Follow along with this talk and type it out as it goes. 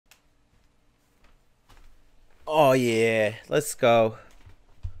Oh yeah, let's go.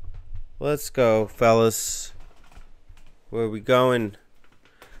 Let's go, fellas. Where are we going?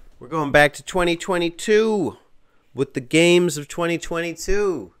 We're going back to 2022 with the games of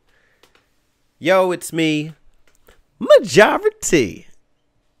 2022. Yo, it's me, Majora T,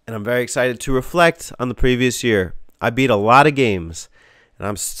 and I'm very excited to reflect on the previous year. I beat a lot of games, and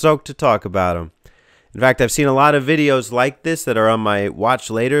I'm stoked to talk about them. In fact, I've seen a lot of videos like this that are on my watch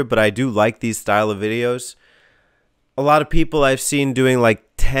later, but I do like these style of videos. A lot of people I've seen doing like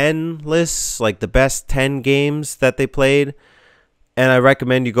 10 lists, like the best 10 games that they played, and I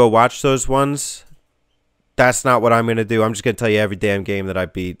recommend you go watch those ones. That's not what I'm going to do. I'm just going to tell you every damn game that I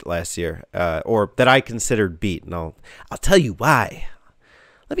beat last year, or that I considered beat, and I'll tell you why.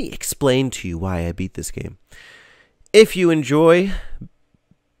 Let me explain to you why I beat this game. If you enjoy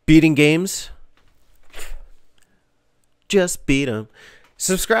beating games, just beat them.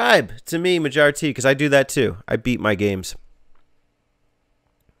 Subscribe to me, Majora T, because I do that too. I beat my games.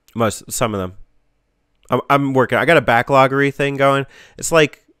 Some of them. I'm working. I got a backloggery thing going. It's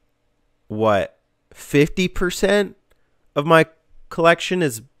like, what, 50% of my collection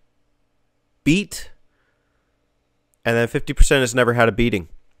is beat, and then 50% has never had a beating.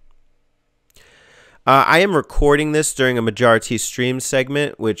 I am recording this during a Majora T stream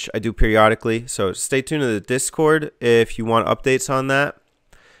segment, which I do periodically, so stay tuned to the Discord if you want updates on that,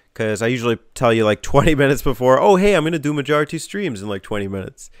 because I usually tell you like 20 minutes before, oh, hey, I'm going to do Majora T streams in like 20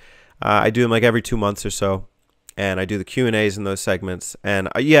 minutes. I do them like every 2 months or so, and I do the Q&As in those segments, and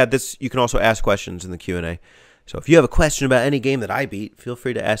yeah, you can also ask questions in the Q&A. So if you have a question about any game that I beat, feel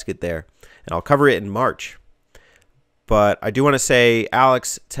free to ask it there, and I'll cover it in March. But I do want to say,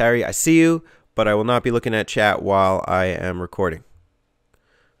 Alex, Terry, I see you, but I will not be looking at chat while I am recording.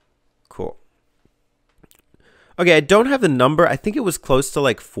 Cool. Okay, I don't have the number. I think it was close to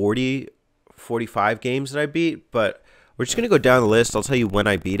like 40, 45 games that I beat, but we're just going to go down the list. I'll tell you when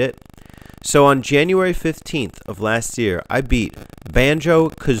I beat it. So on January 15th of last year, I beat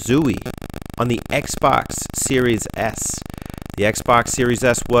Banjo-Kazooie on the Xbox Series S. The Xbox Series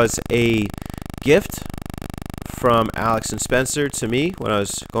S was a gift from Alex and Spencer to me when I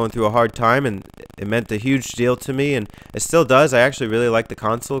was going through a hard time, and it meant a huge deal to me, and it still does. I actually really like the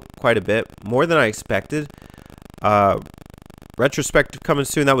console quite a bit, more than I expected. Retrospective coming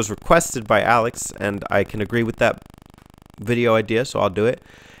soon. That was requested by Alex, and I can agree with that video idea, so I'll do it.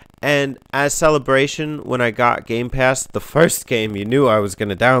 And as celebration, when I got Game Pass, the first game you knew I was going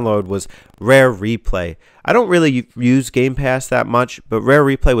to download was Rare Replay. I don't really use Game Pass that much, but Rare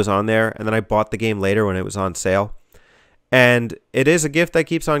Replay was on there, and then I bought the game later when it was on sale. And it is a gift that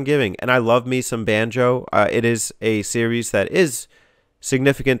keeps on giving, and I love me some Banjo. It is a series that is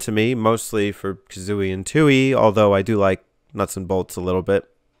significant to me, mostly for Kazooie and Tooie, although I do like Nuts and Bolts a little bit,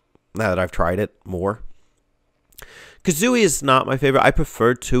 now that I've tried it more. Kazooie is not my favorite. I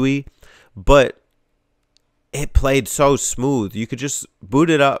prefer Tooie, but it played so smooth. You could just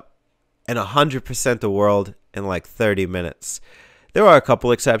boot it up and 100% the world in like 30 minutes. There are a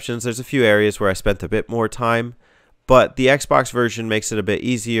couple exceptions. There's a few areas where I spent a bit more time, but the Xbox version makes it a bit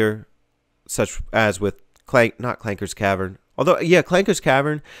easier, such as with not Clanker's Cavern. Although, yeah, Clanker's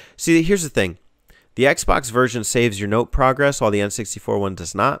Cavern. See, here's the thing. The Xbox version saves your note progress, while the N64 one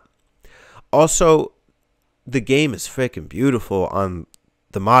does not. Also, the game is freaking beautiful on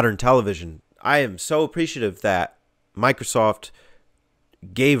the modern television. I am so appreciative that Microsoft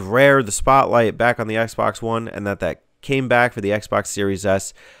gave Rare the spotlight back on the Xbox One, and that came back for the Xbox Series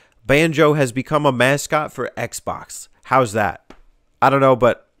S. Banjo has become a mascot for Xbox. How's that? I don't know,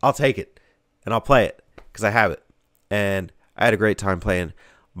 but I'll take it, and I'll play it, because I have it. And I had a great time playing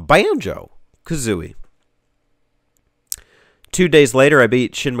Banjo-Kazooie. 2 days later, I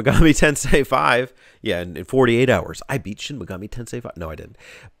beat Shin Megami Tensei 5. Yeah, in 48 hours, I beat Shin Megami Tensei 5. No, I didn't.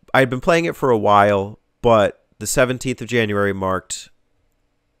 I had been playing it for a while, but the 17th of January marked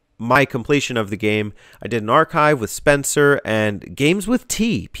my completion of the game. I did an archive with Spencer and Games with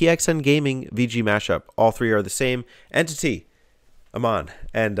T, PXN Gaming VG mashup. All three are the same entity. Amon.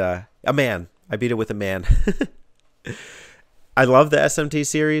 And a man. I beat it with a man. I love the SMT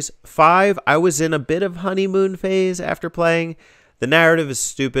series. 5, I was in a bit of honeymoon phase after playing. The narrative is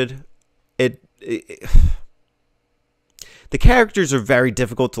stupid. The characters are very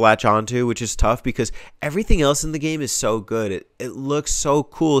difficult to latch onto, which is tough because everything else in the game is so good. It looks so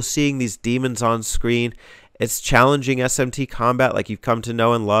cool seeing these demons on screen. It's challenging SMT combat like you've come to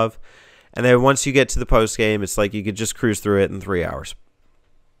know and love. And then once you get to the post game, it's like you could just cruise through it in 3 hours.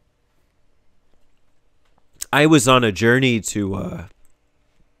 I was on a journey to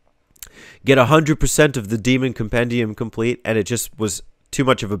get 100% of the Demon Compendium complete, and it just was too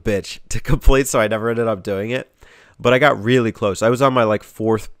much of a bitch to complete, so I never ended up doing it. but I got really close. I was on my like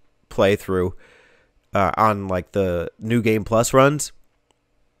 4th playthrough on like the New Game Plus runs.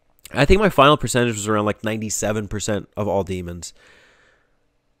 I think my final percentage was around like 97% of all demons.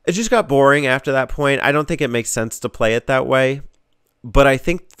 It just got boring after that point. I don't think it makes sense to play it that way. But I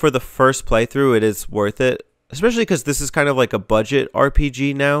think for the first playthrough, it is worth it. Especially because this is kind of like a budget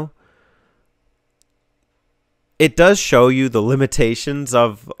RPG now. It does show you the limitations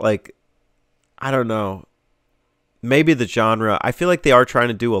of, like, I don't know, maybe the genre. I feel like they are trying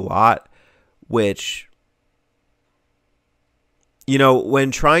to do a lot, which, you know, when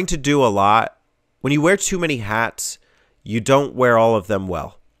trying to do a lot, when you wear too many hats, you don't wear all of them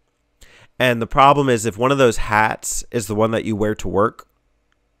well. And the problem is if one of those hats is the one that you wear to work,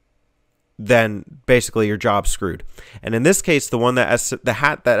 then basically your job's screwed. And in this case, the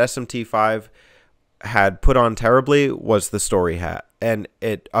hat that SMT5 had put on terribly was the story hat, and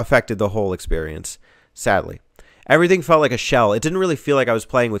it affected the whole experience, sadly. Everything felt like a shell. It didn't really feel like I was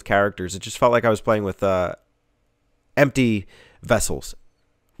playing with characters. It just felt like I was playing with empty vessels,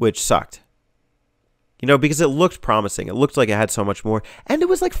 which sucked. You know, because it looked promising. It looked like it had so much more. And it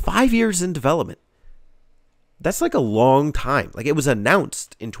was like 5 years in development. That's like a long time. Like, it was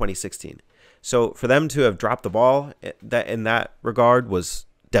announced in 2016. So for them to have dropped the ball in that regard was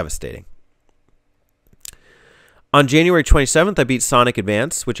devastating. On January 27th, I beat Sonic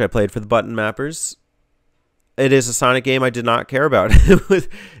Advance, which I played for the button mappers. It is a Sonic game I did not care about.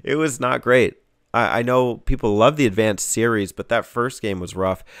 It was not great. I know people love the Advance series, but that first game was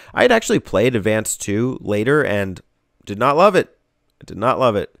rough. I had actually played Advance 2 later and did not love it. I did not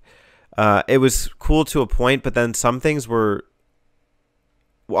love it. It was cool to a point, but then some things were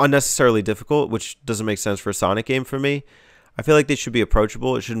unnecessarily difficult, which doesn't make sense for a Sonic game for me. I feel like they should be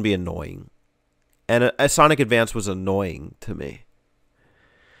approachable. It shouldn't be annoying. And a Sonic Advance was annoying to me.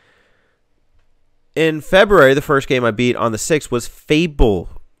 In February, the first game I beat on the 6th was Fable.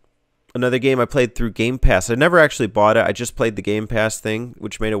 Another game I played through Game Pass. I never actually bought it. I just played the Game Pass thing,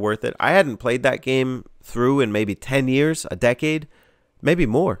 which made it worth it. I hadn't played that game through in maybe 10 years, a decade, maybe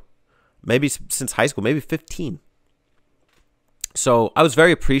more. Maybe since high school, maybe 15. So I was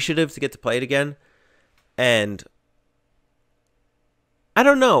very appreciative to get to play it again. And I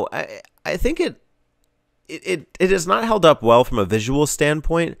don't know. I think it has not held up well from a visual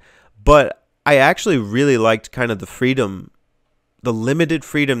standpoint, but I actually really liked kind of the freedom, the limited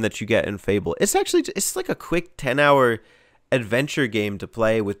freedom that you get in Fable. It's like a quick 10-hour adventure game to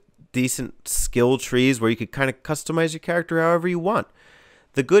play with decent skill trees where you could kind of customize your character however you want.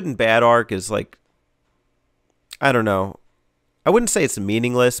 The good and bad arc is like, I don't know. I wouldn't say it's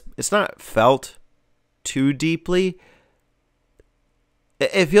meaningless. It's not felt too deeply.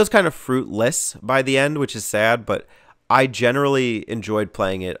 It feels kind of fruitless by the end, which is sad, but I generally enjoyed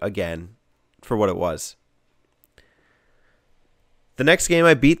playing it again for what it was. The next game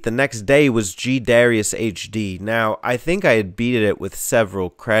I beat the next day was G Darius HD. Now, I think I had beaten it with several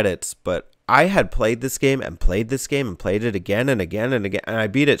credits, but I had played this game and played this game and played it again and again and again, and I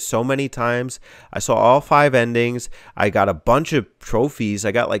beat it so many times. I saw all 5 endings. I got a bunch of trophies.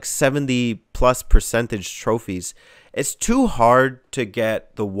 I got like 70+% trophies. It's too hard to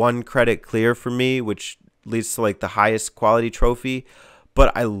get the 1 credit clear for me, which leads to like the highest quality trophy.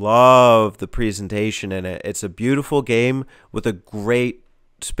 But I love the presentation in it. It's a beautiful game with a great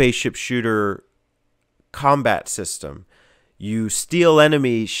spaceship shooter combat system. You steal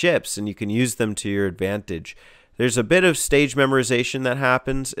enemy ships and you can use them to your advantage. There's a bit of stage memorization that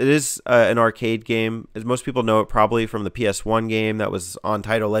happens. It is an arcade game. As most people know it probably from the PS1 game that was on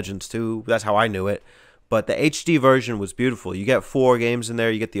Title Legends 2. That's how I knew it. But the HD version was beautiful. You get 4 games in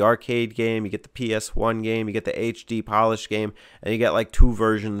there. You get the arcade game, you get the PS1 game, you get the HD polished game, and you get like 2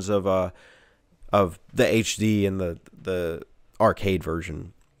 versions of the HD and the arcade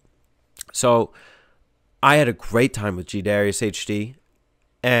version. So I had a great time with G Darius HD,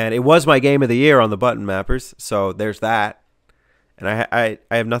 and it was my game of the year on the button mappers. So there's that. And I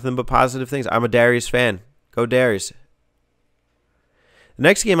have nothing but positive things. I'm a Darius fan. Go Darius. The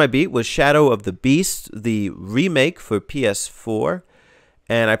next game I beat was Shadow of the Beast, the remake for PS4,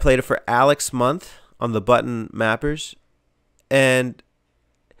 and I played it for Alex Month on the button mappers. And,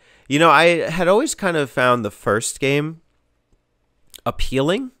 you know, I had always kind of found the first game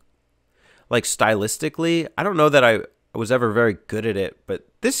appealing, like stylistically. I don't know that I was ever very good at it, but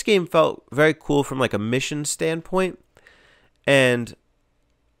this game felt very cool from like a mission standpoint, and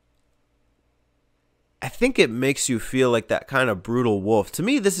I think it makes you feel like that kind of brutal wolf. To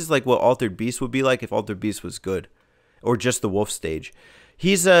me, this is like what Altered Beast would be like if Altered Beast was good. Or just the wolf stage.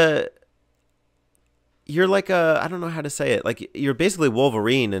 You're like a, I don't know how to say it. Like, you're basically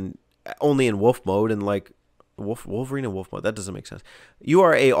Wolverine and only in wolf mode and like Wolverine and Wolf mode. That doesn't make sense. You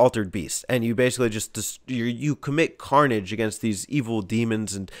are a altered beast, and you basically you commit carnage against these evil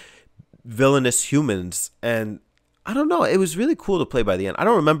demons and villainous humans. And I don't know. It was really cool to play by the end. I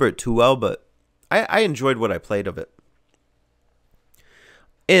don't remember it too well, but I enjoyed what I played of it.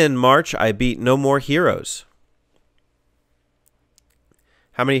 In March, I beat No More Heroes.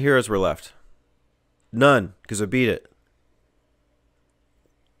 How many heroes were left? None, because I beat it.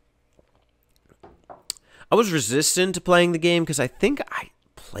 I was resistant to playing the game because I think I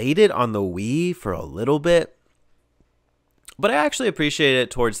played it on the Wii for a little bit. But I actually appreciated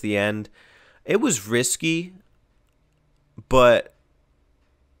it towards the end. It was risky, but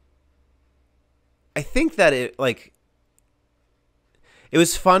I think that it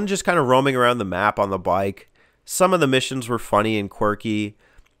was fun just kind of roaming around the map on the bike. Some of the missions were funny and quirky.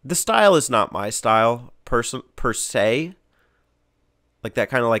 The style is not my style per se. Like that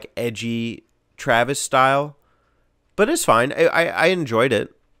kind of like edgy Travis style. But it's fine. I enjoyed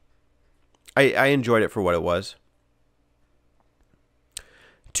it. I enjoyed it for what it was.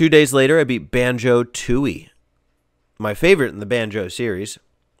 2 days later, I beat Banjo-Tooie. My favorite in the Banjo series.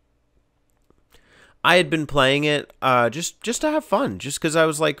 I had been playing it just to have fun, just because I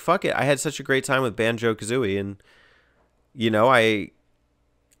was like, fuck it. I had such a great time with Banjo-Kazooie, and you know, I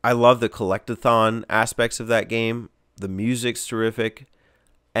love the collectathon aspects of that game. The music's terrific,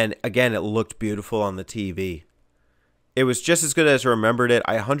 and again, it looked beautiful on the TV. It was just as good as I remembered it.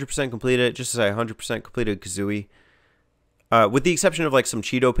 I 100% completed it, just as I 100% completed Kazooie, with the exception of like some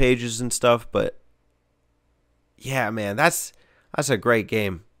Cheeto pages and stuff. But yeah, man, that's a great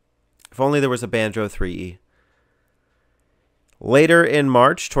game. If only there was a Banjo 3E. Later in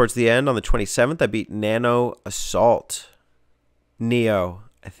March, towards the end, on the 27th, I beat Nano Assault. Neo,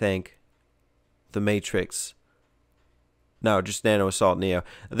 I think. The Matrix. No, just Nano Assault Neo.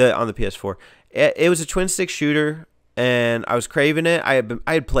 On the PS4. It was a twin-stick shooter, and I was craving it. I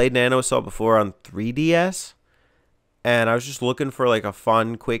had played Nano Assault before on 3DS, and I was just looking for like a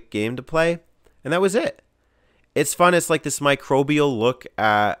fun, quick game to play, and that was it. It's fun. It's like this microbial look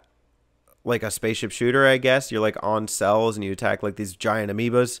at like a spaceship shooter, I guess. You're like on cells and you attack like these giant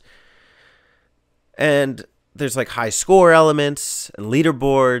amoebas. And there's like high score elements and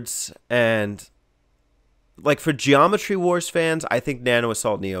leaderboards. And like for Geometry Wars fans, I think Nano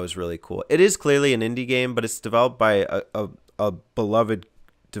Assault Neo is really cool. It is clearly an indie game, but it's developed by a beloved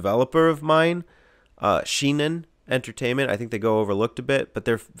developer of mine, Sheenan Entertainment. I think they go overlooked a bit, but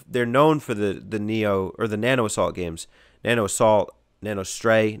they're known for the Neo or the Nano Assault games. Nano Assault, Nano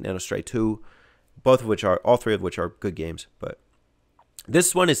Stray 2, all three of which are good games. But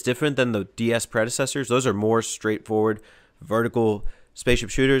this one is different than the DS predecessors. Those are more straightforward, vertical spaceship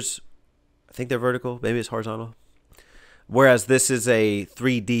shooters. I think they're vertical. Maybe it's horizontal. Whereas this is a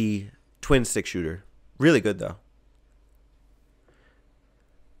 3D twin stick shooter. Really good though.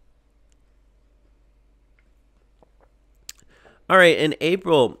 All right, in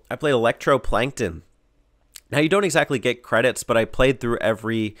April, I played Electroplankton. Now, you don't exactly get credits, but I played through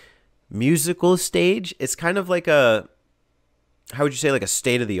every musical stage. It's kind of like a, how would you say, like a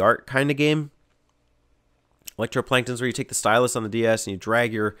state-of-the-art kind of game. Electroplankton's where you take the stylus on the DS and you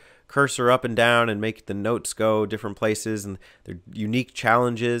drag your cursor up and down and make the notes go different places, and they're unique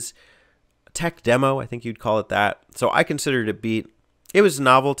challenges. Tech demo, I think you'd call it that. So I considered it beat. It was a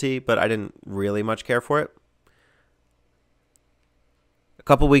novelty, but I didn't really much care for it. A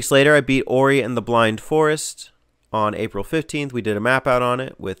couple weeks later, I beat Ori and the Blind Forest. On April 15th, we did a map out on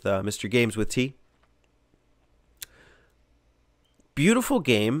it with Mr. Games with T. Beautiful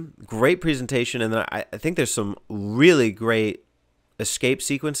game, great presentation, and then I think there's some really great escape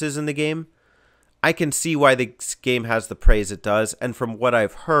sequences in the game. I can see why the game has the praise it does, and from what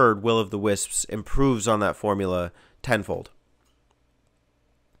I've heard, Will of the Wisps improves on that formula tenfold.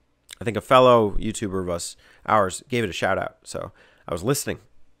 I think a fellow YouTuber of ours gave it a shout out, so I was listening.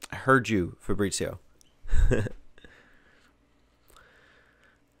 I heard you, Fabrizio.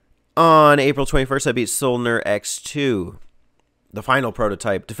 On April 21st, I beat Solner X2, the final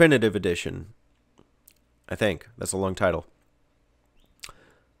prototype, definitive edition. I think that's a long title.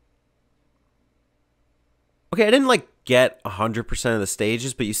 Okay, I didn't like get 100% of the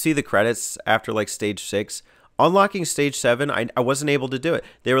stages, but you see the credits after like stage 6. Unlocking stage 7, I wasn't able to do it.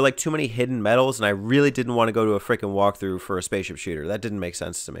 There were like too many hidden medals, and I really didn't want to go to a freaking walkthrough for a spaceship shooter. That didn't make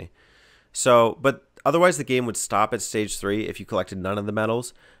sense to me. So, but otherwise the game would stop at stage 3 if you collected none of the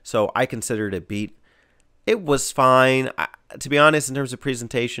medals. So I considered it beat. It was fine. To be honest, in terms of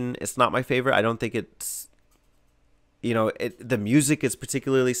presentation, it's not my favorite. I don't think it's, you know, the music is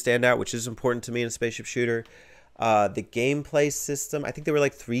particularly standout, which is important to me in a spaceship shooter. The gameplay system, I think there were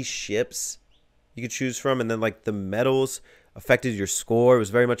like 3 ships you could choose from, and then like the medals affected your score. It was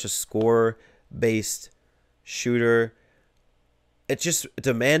very much a score-based shooter. It just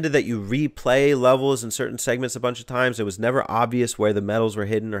demanded that you replay levels in certain segments a bunch of times. It was never obvious where the medals were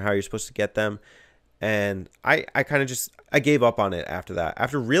hidden or how you're supposed to get them. And I kind of just, I gave up on it after that.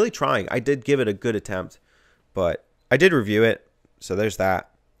 After really trying, I did give it a good attempt, but I did review it. So there's that.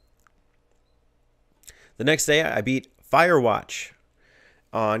 The next day, I beat Firewatch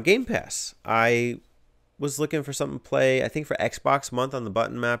on Game Pass. I was looking for something to play, I think for Xbox Month on the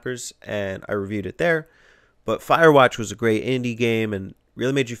button mappers, and I reviewed it there. But Firewatch was a great indie game and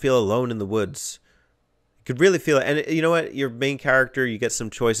really made you feel alone in the woods. You could really feel it. And you know what? Your main character, you get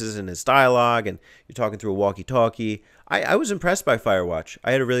some choices in his dialogue, and you're talking through a walkie-talkie. I was impressed by Firewatch.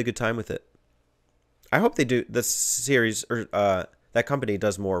 I had a really good time with it. I hope they do, this series, or that company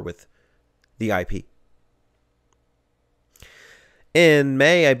does more with the IP. In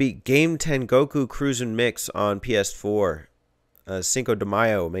May, I beat Game Tengoku Cruisin' Mix on PS4. Cinco de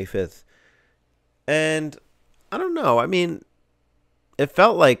Mayo, May 5th. And I don't know. I mean, it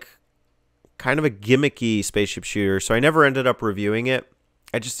felt like kind of a gimmicky spaceship shooter, so I never ended up reviewing it.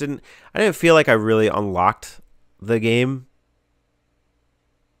 I didn't feel like I really unlocked the game.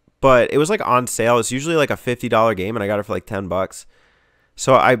 But it was like on sale. It's usually like a $50 game, and I got it for like $10.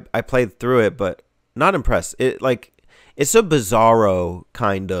 So I played through it, but not impressed. It's a bizarro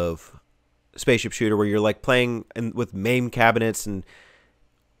kind of spaceship shooter where you're like playing with MAME cabinets and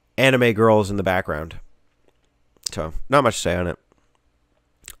anime girls in the background. So, not much to say on it.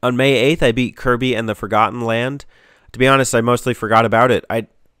 On May 8th, I beat Kirby and the Forgotten Land. To be honest, I mostly forgot about it. I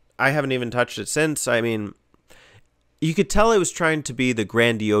haven't even touched it since. I mean, you could tell it was trying to be the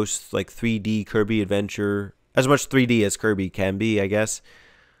grandiose, like 3D Kirby adventure. As much 3D as Kirby can be, I guess.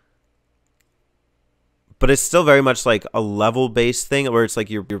 But it's still very much like a level-based thing where it's like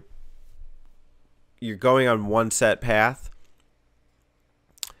you're going on one set path.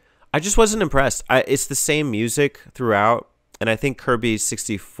 I just wasn't impressed. It's the same music throughout, and I think Kirby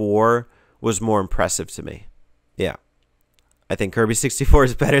 64 was more impressive to me. Yeah. I think Kirby 64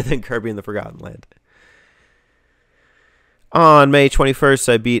 is better than Kirby in the Forgotten Land. On May 21st,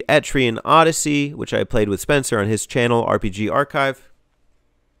 I beat Etrian Odyssey, which I played with Spencer on his channel, RPG Archive.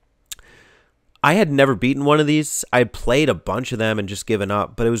 I had never beaten one of these. I had played a bunch of them and just given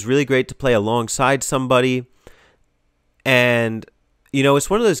up, but it was really great to play alongside somebody. And, you know, it's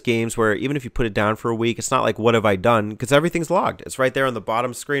one of those games where even if you put it down for a week, it's not like, what have I done? Because everything's logged. It's right there on the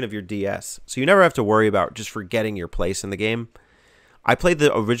bottom screen of your DS. So you never have to worry about just forgetting your place in the game. I played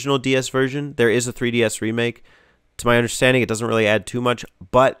the original DS version. There is a 3DS remake. To my understanding, it doesn't really add too much,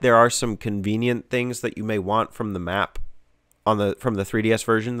 but there are some convenient things that you may want from the map from the 3DS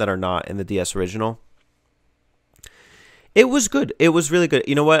version that are not in the DS original. It was good. It was really good.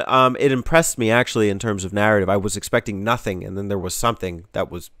 You know what? It impressed me actually in terms of narrative. I was expecting nothing, and then there was something that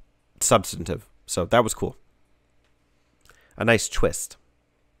was substantive. So that was cool. A nice twist.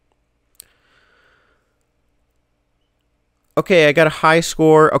 Okay, I got a high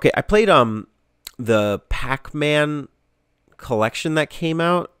score. Okay, I played the Pac-Man collection that came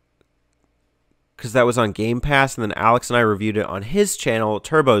out, because that was on Game Pass, and then Alex and I reviewed it on his channel,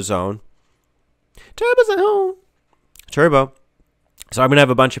 Turbo. So I'm going to have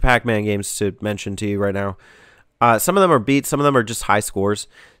a bunch of Pac-Man games to mention to you right now. Some of them are beats, some of them are just high scores.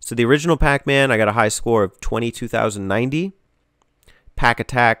 So the original Pac-Man, I got a high score of 22,090.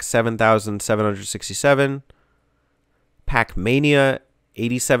 Pac-Attack, 7,767. Pac-Mania,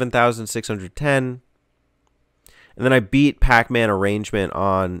 87,610. And then I beat Pac-Man Arrangement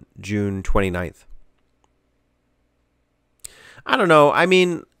on June 29th. I don't know. I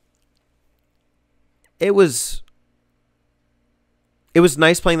mean, it was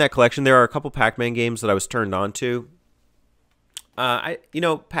nice playing that collection. There are a couple Pac-Man games that I was turned on to.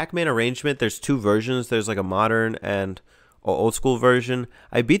 Pac-Man Arrangement, there's two versions. There's like a modern and an old school version.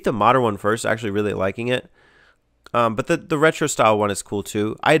 I beat the modern one first, actually really liking it. But the retro style one is cool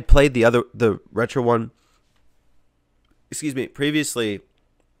too. I had played the retro one, previously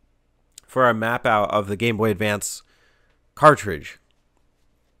for our map out of the Game Boy Advance cartridge.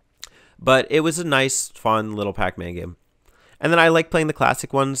 But it was a nice, fun little Pac-Man game. And then I like playing the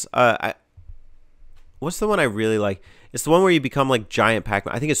classic ones. What's the one I really like? It's the one where you become like giant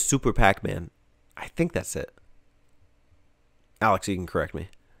Pac-Man. I think it's Super Pac-Man. I think that's it. Alex, you can correct me.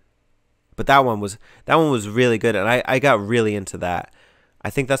 But that one was really good, and I got really into that. I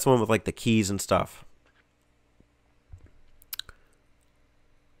think that's the one with like the keys and stuff.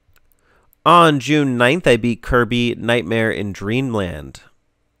 On June 9th, I beat Kirby Nightmare in Dreamland.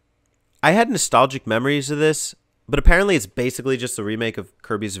 I had nostalgic memories of this, but apparently it's basically just a remake of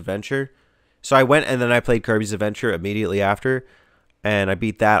Kirby's Adventure. So I went and then I played Kirby's Adventure immediately after, and I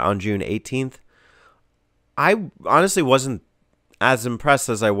beat that on June 18th. I honestly wasn't as impressed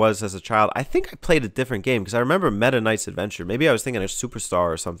as I was as a child. I think I played a different game because I remember Meta Knight's Adventure. Maybe I was thinking of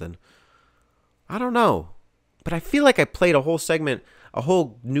Superstar or something. I don't know. But I feel like I played a whole segment, a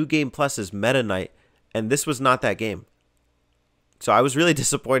whole New Game Plus's Meta Knight, and this was not that game. So I was really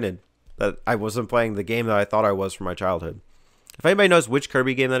disappointed that I wasn't playing the game that I thought I was from my childhood. If anybody knows which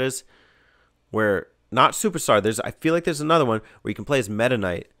Kirby game that is, where not Superstar, I feel like there's another one where you can play as Meta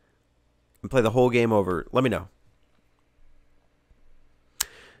Knight and play the whole game over. Let me know.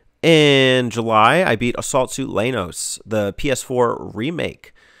 In July, I beat Assault Suit Lanos, the PS4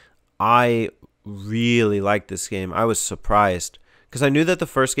 remake. I really liked this game. I was surprised because I knew that the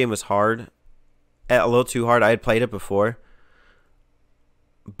first game was hard, a little too hard. I had played it before,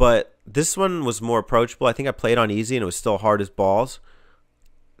 but this one was more approachable. I think I played on easy and it was still hard as balls.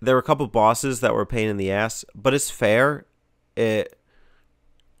 There were a couple bosses that were a pain in the ass, but it's fair.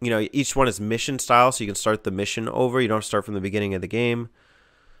 Each one is mission style, so you can start the mission over. You don't start from the beginning of the game.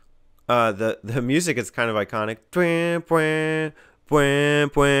 The music is kind of iconic.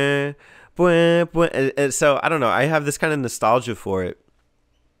 And so I don't know. I have this kind of nostalgia for it.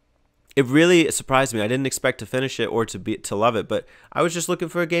 It really surprised me. I didn't expect to finish it or to love it, but I was just looking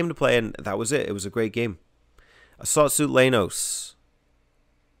for a game to play, and that was it. It was a great game. Assault Suit Lanos.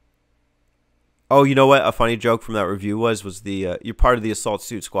 Oh, you know what? A funny joke from that review was the you're part of the Assault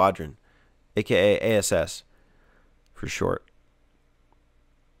Suit Squadron, aka ASS, for short.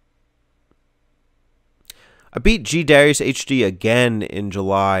 I beat G Darius HD again in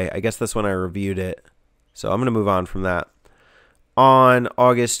July. I guess that's when I reviewed it. So I'm going to move on from that. On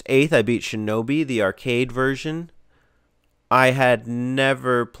August 8th, I beat Shinobi, the arcade version. I had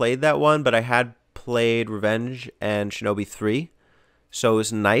never played that one, but I had played Revenge and Shinobi 3. So it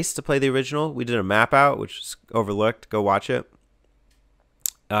was nice to play the original. We did a map out, which is overlooked. Go watch it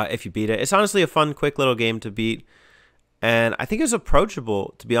if you beat it. It's honestly a fun, quick little game to beat. And I think it was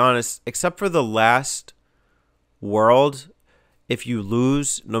approachable, to be honest, except for the last world. If you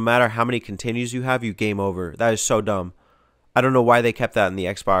lose, no matter how many continues you have, you game over. That is so dumb. I don't know why they kept that in the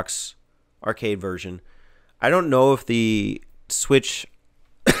Xbox arcade version. I don't know if the Switch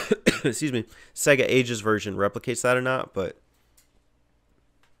excuse me, Sega Ages version replicates that or not, but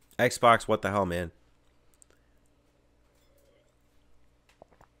Xbox, what the hell, man.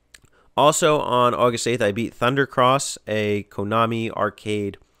 Also on August 8th, I beat Thundercross, a Konami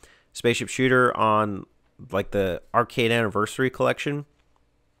arcade spaceship shooter on like the arcade anniversary collection.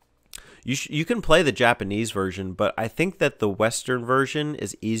 You can play the Japanese version, but I think that the Western version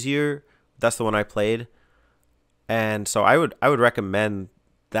is easier. That's the one I played, and so I would recommend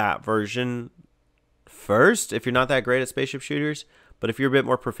that version first if you're not that great at spaceship shooters. But if you're a bit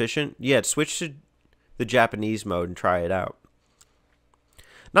more proficient, yeah, switch to the Japanese mode and try it out.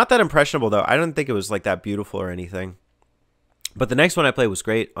 Not that impressionable though. I don't think it was like that beautiful or anything. But the next one I played was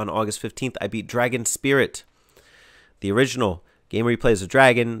great. On August 15th, I beat Dragon Spirit, the original game where you play as a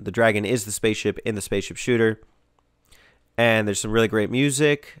dragon. The dragon is the spaceship in the spaceship shooter. And there's some really great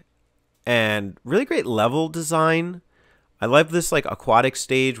music and really great level design. I love this like aquatic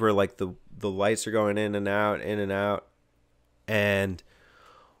stage where like the lights are going in and out, in and out. And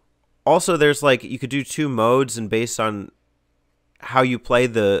also there's like, you could do 2 modes, and based on how you play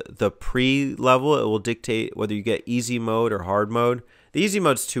the pre-level, it will dictate whether you get easy mode or hard mode. The easy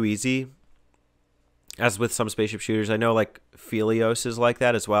mode's too easy, as with some spaceship shooters. I know like Philios is like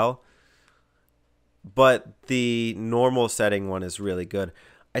that as well, but the normal setting one is really good.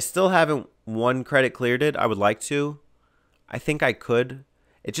 I still haven't 1 credit cleared it. I would like to. I think I could.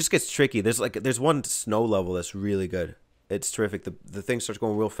 It just gets tricky. There's one snow level that's really good. It's terrific. The thing starts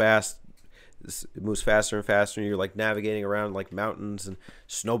going real fast. It moves faster and faster, and you're like navigating around like mountains, and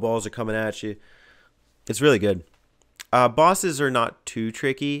snowballs are coming at you. It's really good. Bosses are not too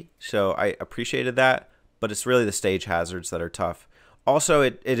tricky, so I appreciated that, but it's really the stage hazards that are tough. Also,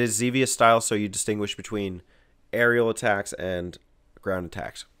 it is Xevious style, so you distinguish between aerial attacks and ground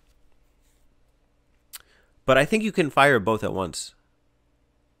attacks. But I think you can fire both at once.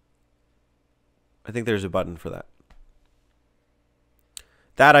 I think there's a button for that.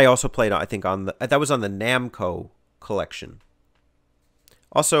 That I also played, I think, on that was on the Namco collection.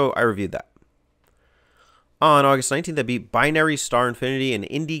 Also, I reviewed that. On August 19th, I beat Binary Star Infinity, an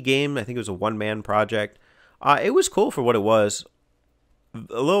indie game. I think it was a one-man project. It was cool for what it was.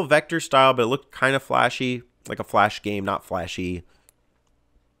 A little vector style, but it looked kind of flashy, like a Flash game, not flashy.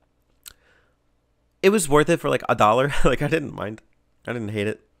 It was worth it for like $1. Like, I didn't mind. I didn't hate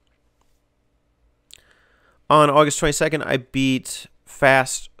it. On August 22nd, I beat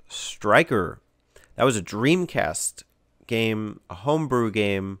Fast Striker. That was a Dreamcast game, a homebrew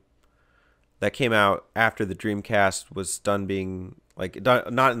game that came out after the Dreamcast was done being, like,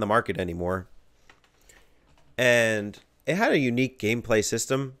 not in the market anymore. And it had a unique gameplay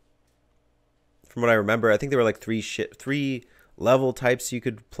system. From what I remember, I think there were like three level types you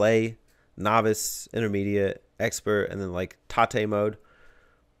could play: novice, intermediate, expert, and then like tate mode.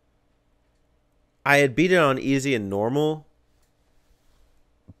 I had beat it on easy and normal,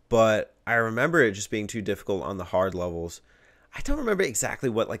 but I remember it just being too difficult on the hard levels. I don't remember exactly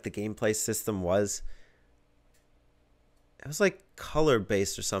what like the gameplay system was. It was like color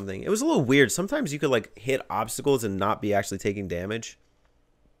based or something. It was a little weird. Sometimes you could like hit obstacles and not be actually taking damage.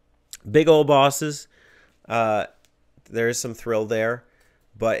 Big old bosses. There is some thrill there,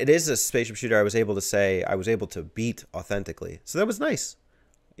 but it is a spaceship shooter I was able to say I was able to beat authentically. So that was nice.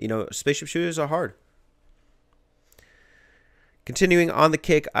 You know, spaceship shooters are hard. Continuing on the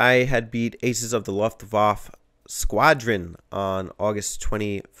kick, I had beat Aces of the Luftwaffe Squadron on August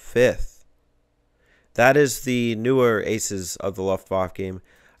 25th. That is the newer Aces of the Luftwaffe game.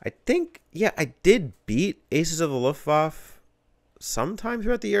 I think, yeah, I did beat Aces of the Luftwaffe sometime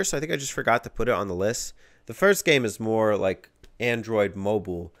throughout the year, so I think I just forgot to put it on the list. The first game is more like Android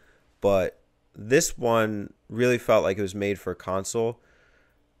mobile, but this one really felt like it was made for console.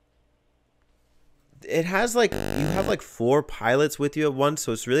 It has like, you have like 4 pilots with you at once,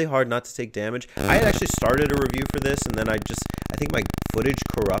 so it's really hard not to take damage. I had actually started a review for this, and then I think my footage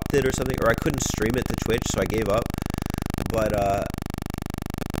corrupted or something, or I couldn't stream it to Twitch, so I gave up. But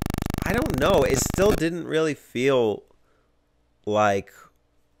I don't know, it still didn't really feel like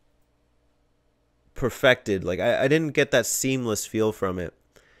perfected. Like I didn't get that seamless feel from it.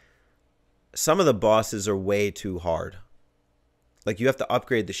 Some of the bosses are way too hard. Like, you have to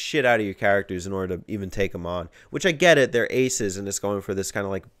upgrade the shit out of your characters in order to even take them on. Which I get it, they're aces and it's going for this kind of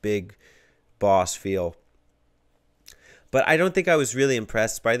like big boss feel. But I don't think I was really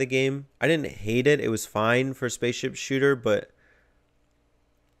impressed by the game. I didn't hate it. It was fine for a spaceship shooter, but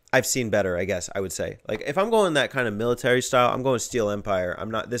I've seen better, I guess I would say. Like, if I'm going that kind of military style, I'm going Steel Empire.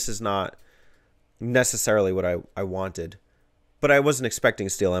 This is not necessarily what I wanted. But I wasn't expecting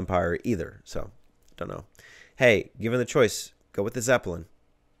Steel Empire either, so I don't know. Hey, given the choice, go with the Zeppelin.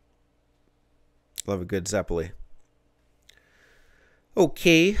 Love a good Zeppeli.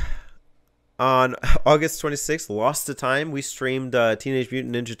 Okay. On August 26th, Lost to Time, we streamed Teenage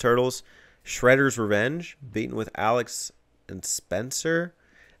Mutant Ninja Turtles Shredder's Revenge, beaten with Alex and Spencer.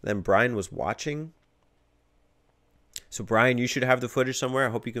 And then Brian was watching. So, Brian, you should have the footage somewhere.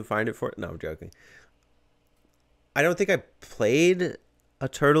 I hope you can find it for it. No, I'm joking. I don't think I played a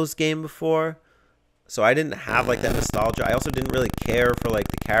Turtles game before, so I didn't have like that nostalgia. I also didn't really care for like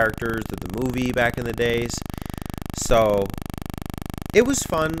the characters of the movie back in the days. So it was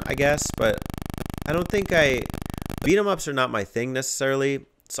fun, I guess, but I don't think beat 'em ups are not my thing necessarily.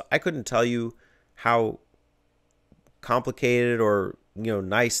 So I couldn't tell you how complicated or, you know,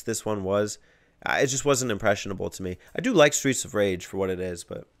 nice this one was. It just wasn't impressionable to me. I do like Streets of Rage for what it is,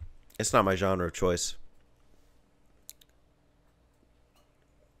 but it's not my genre of choice.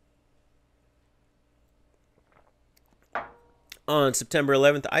 On September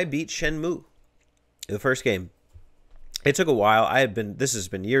 11th, I beat Shenmue, the first game. It took a while. This has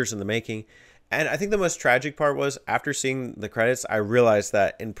been years in the making. And I think the most tragic part was, after seeing the credits, I realized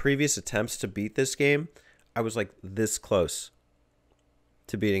that in previous attempts to beat this game, I was like this close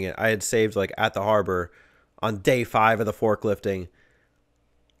to beating it. I had saved like at the harbor on day 5 of the forklifting.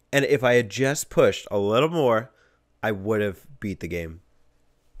 And if I had just pushed a little more, I would have beat the game.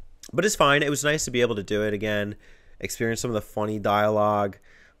 But it's fine. It was nice to be able to do it again, experience some of the funny dialogue,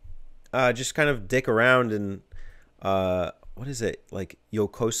 just kind of dick around in, what is it, like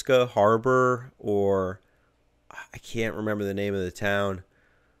Yokosuka Harbor, or I can't remember the name of the town.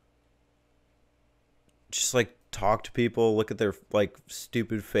 Just like talk to people, look at their like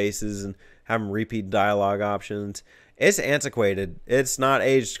stupid faces, and have them repeat dialogue options. It's antiquated. It's not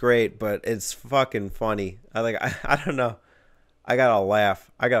aged great, but it's fucking funny. I don't know. I gotta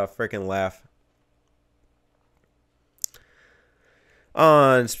laugh. I gotta freaking laugh.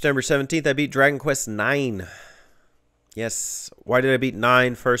 On September 17th, I beat Dragon Quest 9. Yes. Why did I beat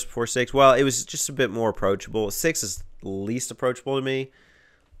 9 first before 6? Well, it was just a bit more approachable. 6 is least approachable to me.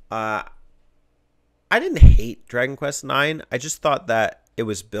 I didn't hate Dragon Quest 9. I just thought that it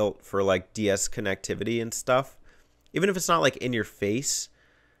was built for like DS connectivity and stuff. Even if it's not like in your face,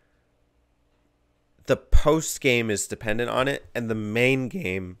 the post game is dependent on it, and the main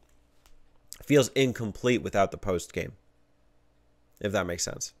game feels incomplete without the post game, if that makes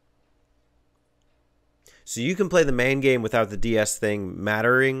sense. So you can play the main game without the DS thing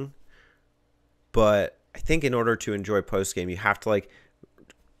mattering, but I think in order to enjoy post game, you have to like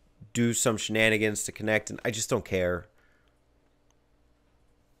do some shenanigans to connect, and I just don't care.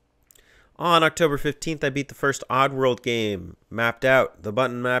 On October 15th, I beat the first Oddworld game, Mapped Out, the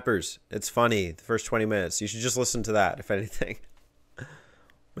Button Mappers. It's funny, the first 20 minutes. You should just listen to that, if anything.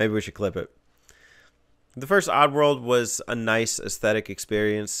 Maybe we should clip it. The first Oddworld was a nice aesthetic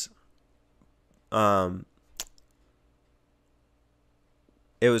experience.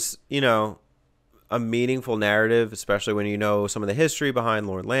 It was, you know, a meaningful narrative, especially when you know some of the history behind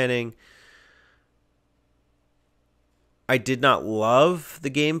Lord Lanning. I did not love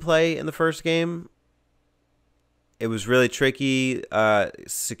the gameplay in the first game. It was really tricky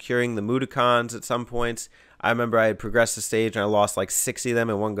securing the Mudokons at some points. I remember I had progressed the stage and I lost like 60 of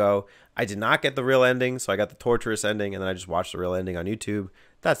them in one go. I did not get the real ending, so I got the torturous ending, and then I just watched the real ending on YouTube.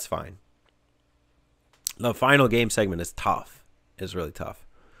 That's fine. The final game segment is tough. It's really tough.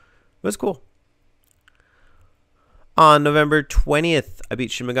 It was cool. On November 20th, I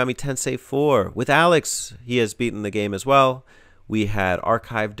beat Shin Megami Tensei 4 with Alex. He has beaten the game as well. We had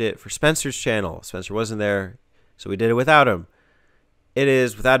archived it for Spencer's channel. Spencer wasn't there, so we did it without him. It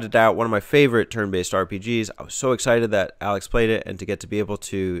is, without a doubt, one of my favorite turn-based RPGs. I was so excited that Alex played it and to get to be able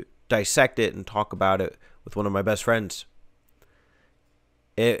to dissect it and talk about it with one of my best friends.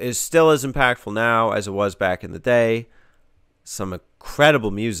 It is still as impactful now as it was back in the day. Some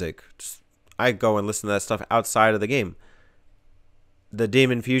incredible music. I go and listen to that stuff outside of the game. The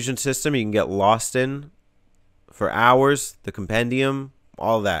Demon Fusion system you can get lost in for hours. The compendium,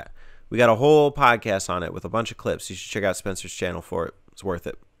 all that. We got a whole podcast on it with a bunch of clips. You should check out Spencer's channel for it. It's worth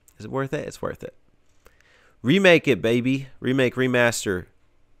it. Is it worth it? It's worth it. Remake it, baby. Remake, remaster.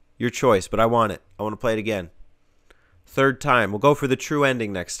 Your choice, but I want it. I want to play it again. Third time. We'll go for the true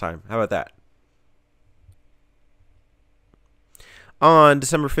ending next time. How about that? On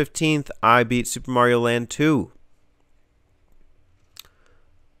December 15th, I beat Super Mario Land 2.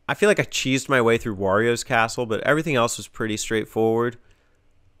 I feel like I cheesed my way through Wario's Castle, but everything else was pretty straightforward.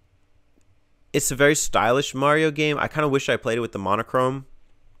 It's a very stylish Mario game. I kind of wish I played it with the monochrome.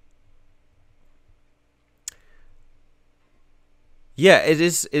 Yeah, it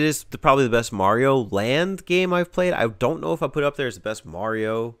is probably the best Mario Land game I've played. I don't know if I put it up there as the best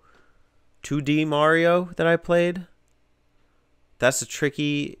Mario, 2D Mario that I played. That's a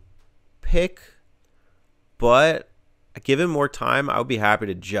tricky pick, but given more time, I would be happy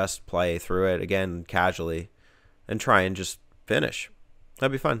to just play through it again casually and try and just finish.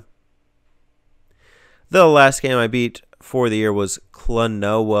 That'd be fun. The last game I beat for the year was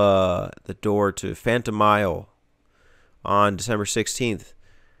Klonoa, the Door to Phantom Isle, on December 16th.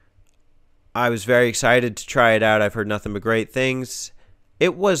 I was very excited to try it out. I've heard nothing but great things.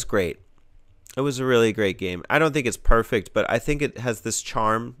 It was great. It was a really great game. I don't think it's perfect, but I think it has this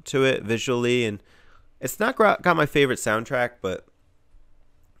charm to it visually, and it's not got my favorite soundtrack, but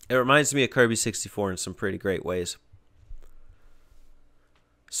it reminds me of Kirby 64 in some pretty great ways.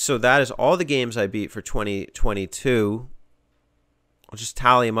 So that is all the games I beat for 2022. I'll just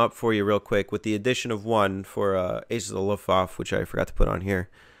tally them up for you real quick with the addition of one for Aces of the Luftwaffe, which I forgot to put on here.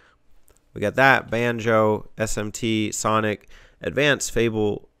 We got that, Banjo, SMT, Sonic, Advance,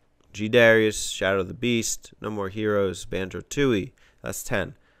 Fable, G Darius, Shadow of the Beast, No More Heroes, Banjo-Tooie, that's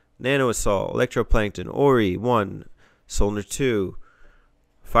 10. Nano Assault, Electroplankton, Ori, 1, Soldier 2,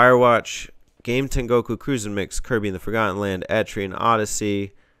 Firewatch, Game Tengoku Cruisin' Mix, Kirby in the Forgotten Land, Etrian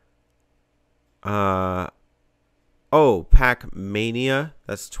Odyssey, Pac-Mania,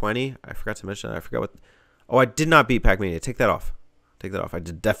 that's 20. I forgot to mention that. I forgot what. Oh, I did not beat Pac-Mania. Take that off. Take that off. I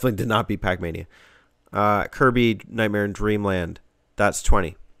definitely did not beat Pac-Mania. Kirby Nightmare in Dreamland, that's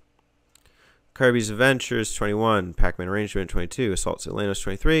 20. Kirby's Adventures, 21. Pac-Man Arrangement, 22. Assault Atlantis,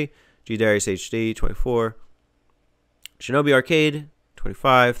 23. G Darius HD, 24. Shinobi Arcade,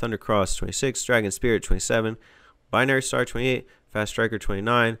 25. Thunder Cross, 26. Dragon Spirit, 27. Binary Star, 28. Fast Striker,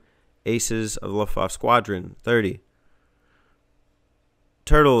 29. Aces of the Luftwaffe Squadron, 30.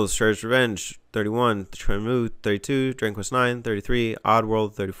 Turtles, Shredder's Revenge, 31. Shenmue, 32. Dragon Quest 9, 33.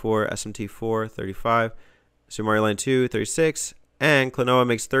 Oddworld, 34. SMT 4, 35. Super Mario Land 2, 36. And Klonoa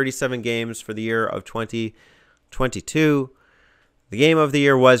makes 37 games for the year of 2022. The game of the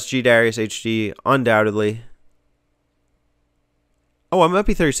year was G Darius HD, undoubtedly. Oh, I might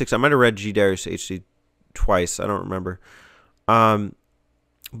be 36. I might have read G Darius HD twice. I don't remember. But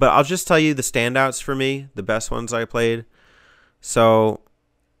I'll just tell you the standouts for me, the best ones I played. So,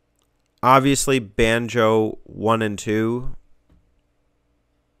 obviously, Banjo 1 and 2.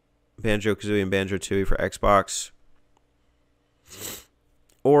 Banjo-Kazooie and Banjo-Tooie for Xbox.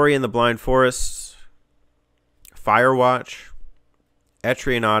 Ori and the Blind Forest. Firewatch,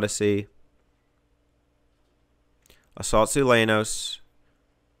 Etrian Odyssey, Assault Sulanos,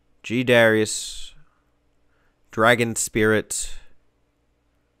 G. Darius, Dragon Spirit,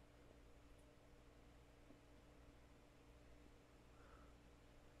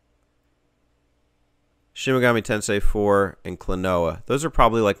 Shin Megami Tensei 4, and Klonoa. Those are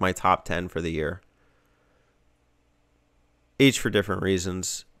probably like my top 10 for the year. Each for different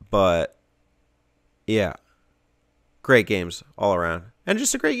reasons, but yeah. Great games all around. And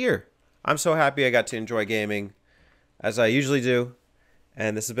just a great year. I'm so happy I got to enjoy gaming as I usually do.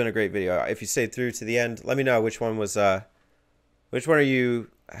 And this has been a great video. If you stayed through to the end, let me know which one are you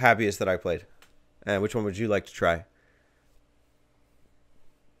happiest that I played? And which one would you like to try?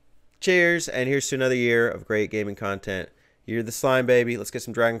 Cheers, and here's to another year of great gaming content. You're the slime, baby. Let's get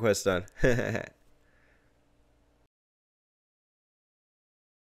some Dragon Quest done.